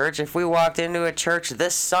a church. If we walked into a church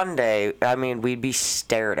this Sunday, I mean, we'd be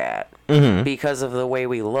stared at because of the way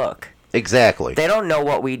we look. Exactly. They don't know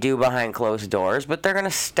what we do behind closed doors, but they're going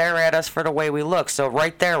to stare at us for the way we look. So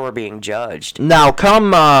right there, we're being judged. Now,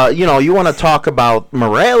 you want to talk about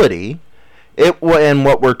morality, and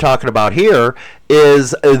what we're talking about here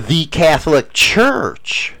is the Catholic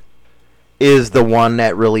Church is the one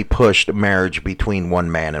that really pushed marriage between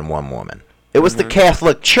one man and one woman. It was the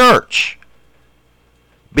Catholic Church.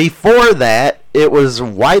 Before that, it was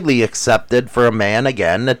widely accepted for a man,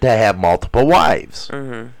 again, to have multiple wives.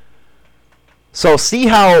 Mm-hmm. So see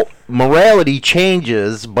how morality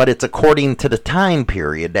changes, but it's according to the time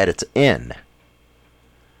period that it's in.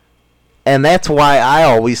 And that's why I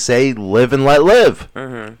always say live and let live.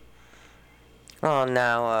 Mm-hmm. Well,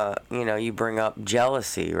 now, you bring up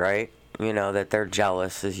jealousy, right? that they're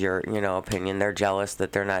jealous is your, opinion. They're jealous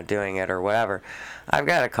that they're not doing it or whatever. I've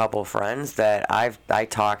got a couple friends that I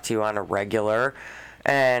talk to on a regular,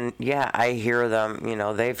 and yeah, I hear them,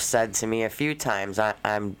 they've said to me a few times,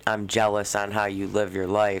 I'm jealous on how you live your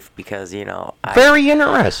life because, very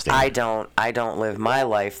interesting. I don't live my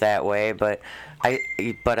life that way, but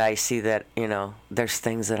I see that, there's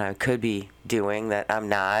things that I could be doing that I'm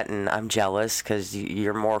not, and I'm jealous because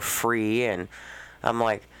you're more free, and I'm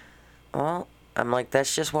like, well,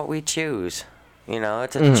 that's just what we choose.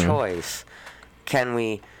 It's a choice. Can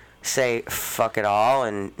we say fuck it all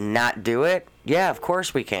and not do it? Yeah, of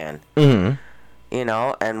course we can. Mm-hmm.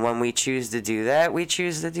 And when we choose to do that, we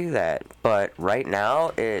choose to do that. But right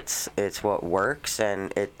now, it's what works,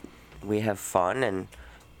 and we have fun, and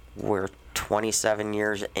we're 27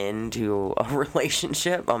 years into a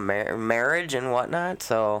relationship, a marriage and whatnot,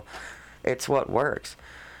 so it's what works.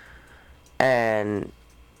 And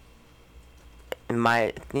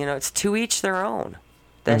it's to each their own.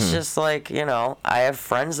 That's just like, I have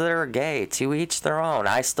friends that are gay, to each their own.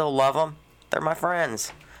 I still love them. They're my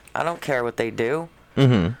friends. I don't care what they do.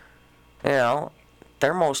 Mm-hmm. They're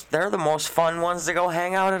the most fun ones to go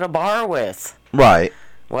hang out at a bar with. Right.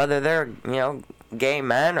 Whether they're, gay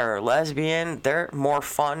men or lesbian, they're more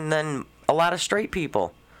fun than a lot of straight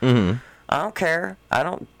people. Mm-hmm. I don't care. I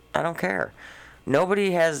don't care.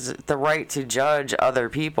 Nobody has the right to judge other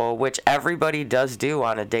people, which everybody does do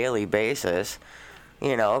on a daily basis,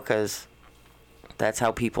 because that's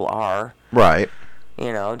how people are. Right.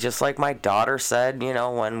 Just like my daughter said,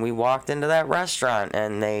 when we walked into that restaurant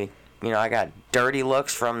and I got dirty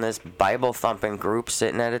looks from this Bible-thumping group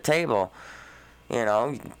sitting at a table.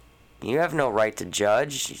 You have no right to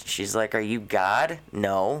judge. She's like, are you God?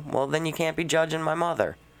 No. Well, then you can't be judging my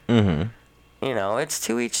mother. Mm-hmm. It's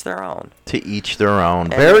to each their own. To each their own.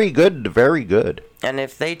 And very good, very good. And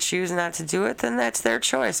if they choose not to do it, then that's their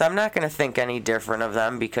choice. I'm not going to think any different of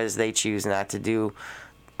them because they choose not to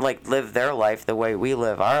live their life the way we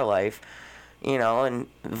live our life, and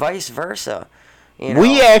vice versa.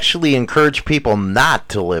 We actually encourage people not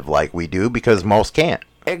to live like we do because most can't.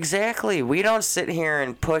 Exactly. We don't sit here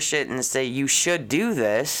and push it and say, you should do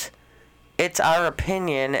this. It's our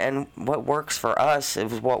opinion, and what works for us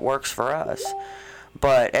is what works for us.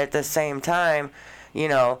 But at the same time,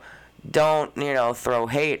 don't, throw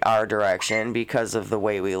hate our direction because of the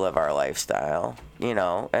way we live our lifestyle.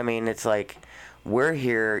 It's like we're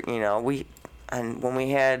here, and when we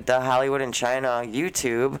had the Hollywood and China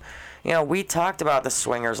YouTube, we talked about the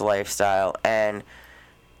swingers lifestyle and,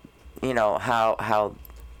 how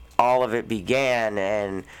all of it began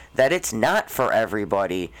and that it's not for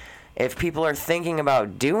everybody. If people are thinking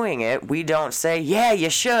about doing it, we don't say, yeah,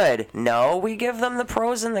 you should. No, we give them the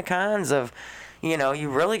pros and the cons of, you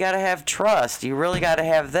really got to have trust. You really got to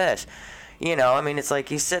have this. It's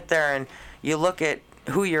like you sit there and you look at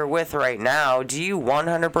who you're with right now. Do you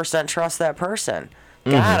 100% trust that person?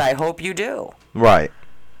 Mm-hmm. God, I hope you do. Right.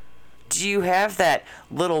 Do you have that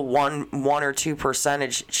little 1 or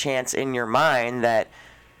 2% chance in your mind that,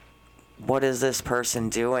 what is this person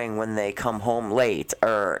doing when they come home late?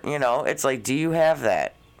 Or, it's like, do you have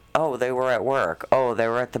that? Oh, they were at work. Oh, they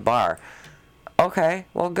were at the bar. Okay,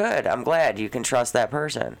 well, good. I'm glad you can trust that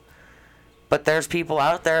person. But there's people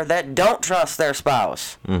out there that don't trust their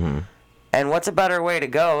spouse. Mm-hmm. And what's a better way to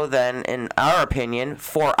go than, in our opinion,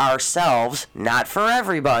 for ourselves, not for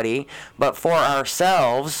everybody, but for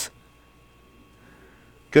ourselves,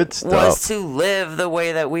 good stuff, was to live the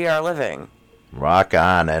way that we are living. Rock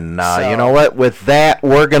on. And you know what? With that,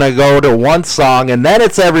 we're going to go to one song, and then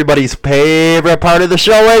it's everybody's favorite part of the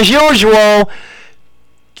show as usual.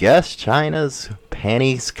 Guess China's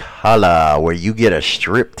Panties Color, where you get a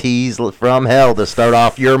striptease from hell to start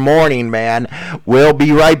off your morning, man. We'll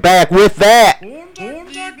be right back with that.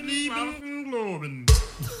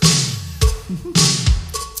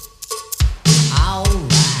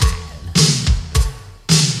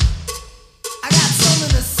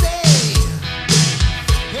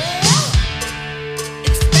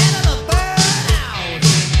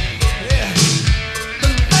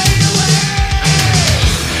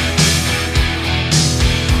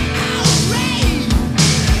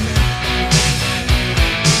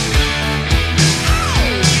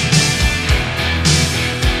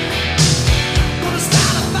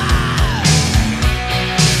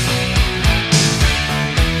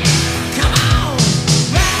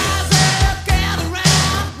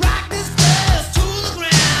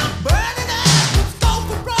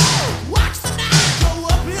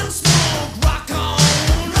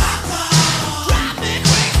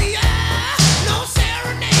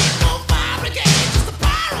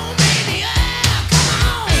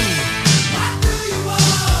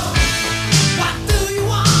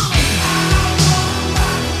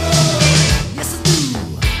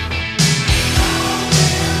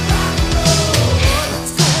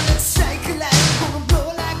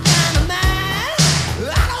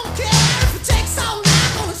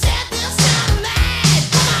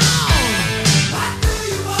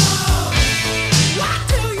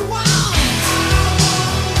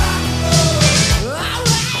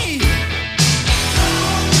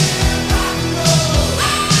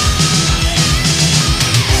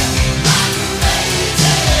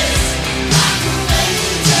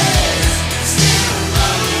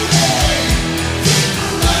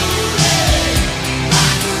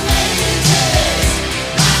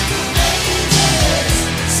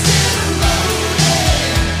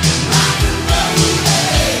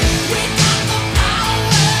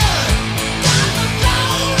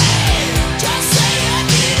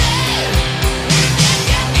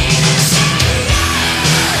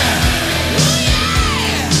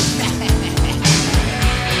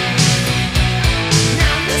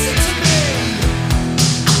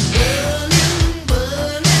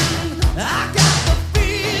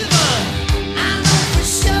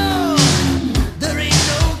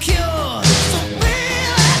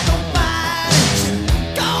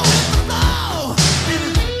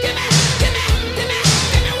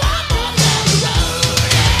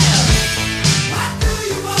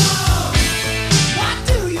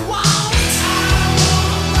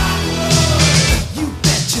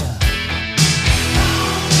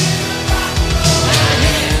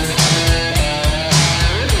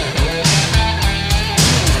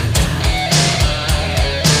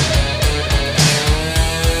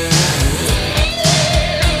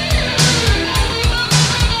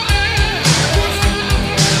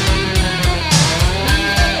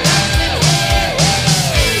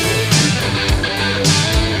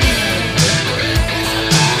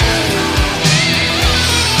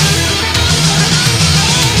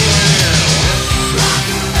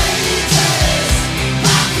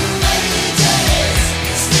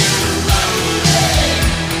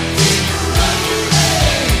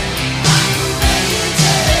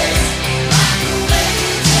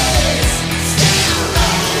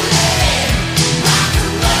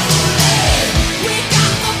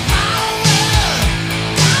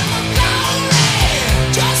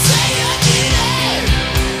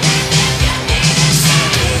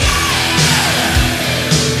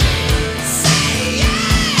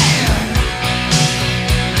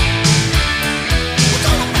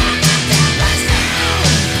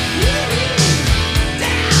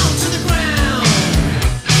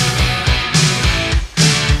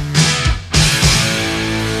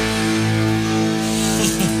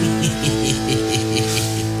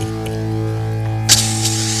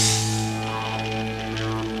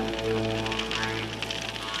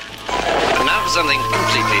 something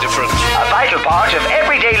completely different. A vital part of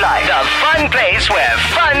everyday life. A fun place where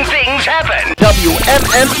fun things happen.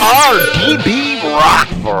 WMMR DB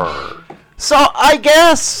Rockford. So I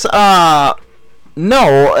guess,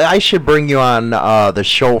 no, I should bring you on the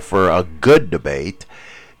show for a good debate.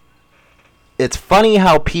 It's funny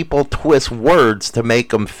how people twist words to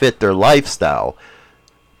make them fit their lifestyle.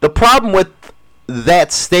 The problem with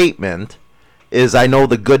that statement is I know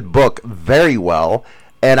the good book very well,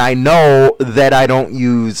 and I know that I don't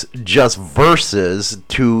use just verses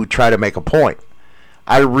to try to make a point.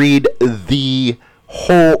 I read the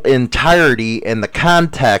whole entirety and the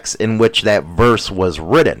context in which that verse was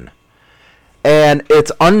written. And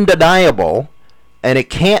it's undeniable, and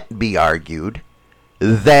it can't be argued,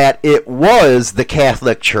 that it was the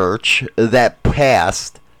Catholic Church that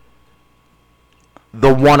passed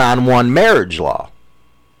the one-on-one marriage law.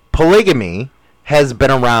 Polygamy has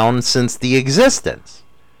been around since the existence.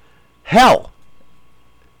 Hell,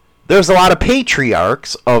 there's a lot of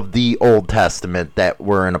patriarchs of the Old Testament that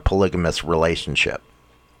were in a polygamous relationship.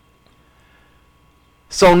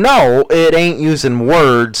 So no, it ain't using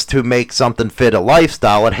words to make something fit a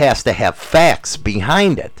lifestyle. It has to have facts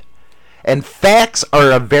behind it. And facts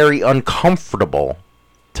are a very uncomfortable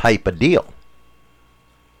type of deal.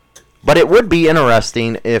 But it would be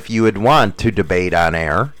interesting if you would want to debate on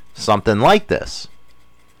air something like this.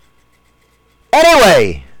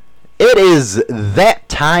 Anyway, it is that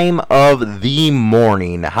time of the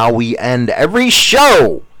morning, how we end every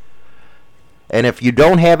show. And if you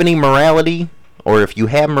don't have any morality, or if you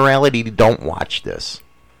have morality, don't watch this.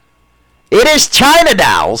 It is China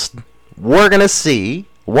Dolls. We're going to see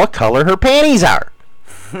what color her panties are.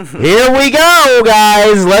 Here we go,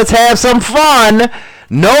 guys. Let's have some fun.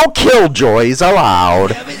 No killjoys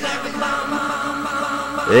allowed.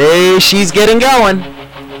 Hey, she's getting going.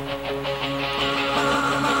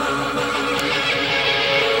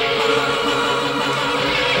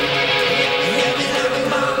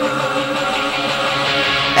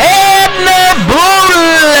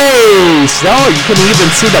 Oh, you can even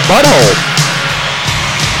see the butthole.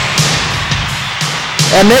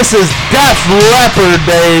 And this is Def Leppard,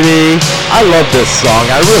 baby. I love this song.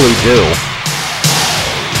 I really do.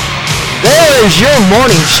 There is your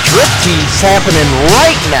morning striptease happening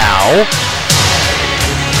right now.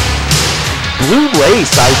 Blue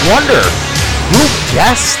lace. I wonder who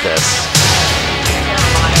guessed this.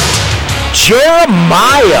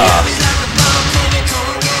 Jeremiah.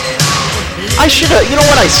 I should have, you know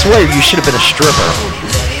what, I swear you should have been a stripper.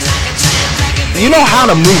 You know how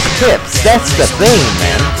to move hips, that's the thing,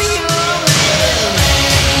 man.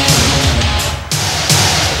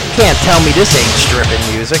 Can't tell me this ain't stripping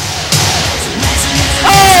music.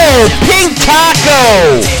 Oh, Pink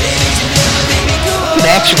Taco! You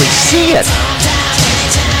can actually see it.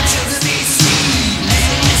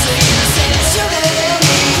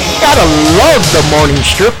 Gotta love the morning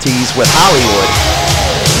striptease with Hollywood.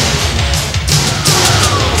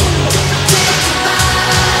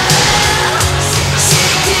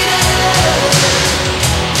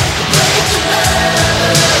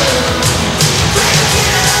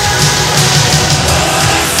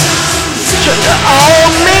 Oh,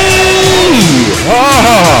 me!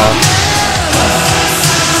 Oh.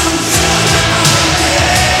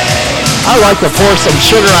 I like to pour some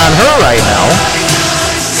sugar on her right now.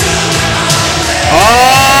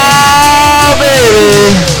 Oh,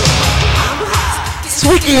 baby!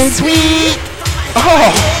 Sweet and sweet!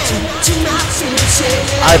 Oh!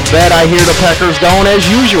 I bet I hear the peckers going as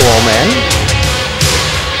usual, man.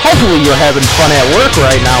 Hopefully you're having fun at work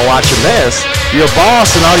right now watching this. Your boss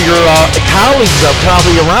and all your colleagues are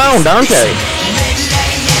probably around, aren't they?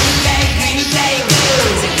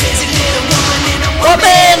 One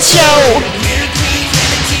man show!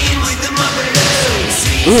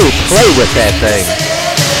 Ooh, play with that thing.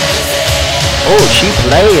 Oh, she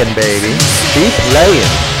playing, baby. She playing.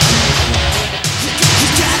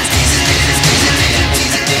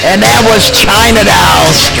 And that was China Doll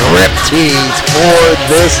Striptease for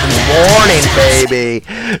this morning, baby.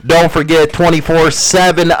 Don't forget,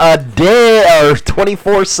 24/7 a day, or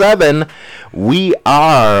 24/7, we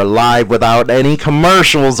are live without any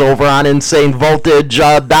commercials over on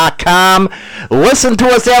InsaneVoltage.com. Listen to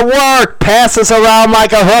us at work. Pass us around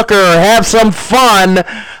like a hooker. Have some fun.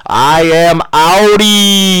 I am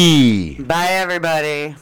outie. Bye, everybody.